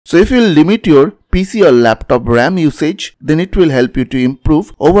So if you limit your PC or laptop RAM usage, then it will help you to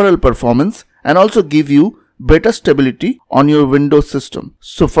improve overall performance and also give you better stability on your Windows system.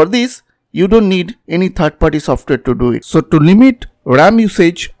 So for this, you don't need any third-party software to do it. So to limit RAM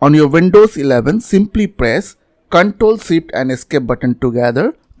usage on your Windows 11, simply press Ctrl, Shift and Escape button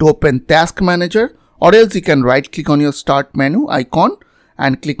together to open Task Manager, or else you can right click on your Start menu icon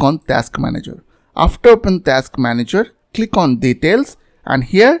and click on Task Manager. After open Task Manager, click on Details, and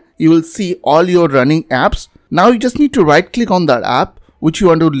here you will see all your running apps. Now you just need to right click on that app which you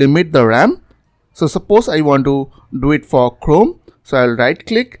want to limit the RAM. So suppose I want to do it for Chrome. So I'll right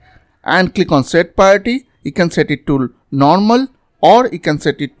click and click on Set Priority. You can set it to normal or you can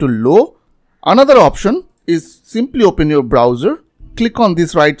set it to low. Another option is simply open your browser. Click on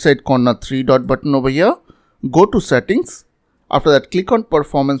this right side corner 3-dot button over here. Go to Settings. After that, click on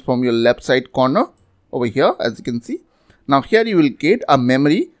Performance from your left side corner over here, as you can see. Now here you will get a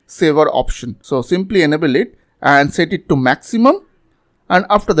memory saver option. So simply enable it and set it to maximum, and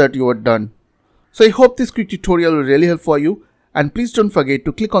after that you are done. So I hope this quick tutorial will really help for you, and please don't forget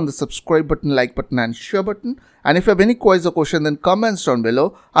to click on the subscribe button, like button and share button. And if you have any quiz or question, then comments down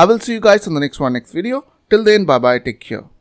below. I will see you guys on the next video. Till then, bye bye, take care.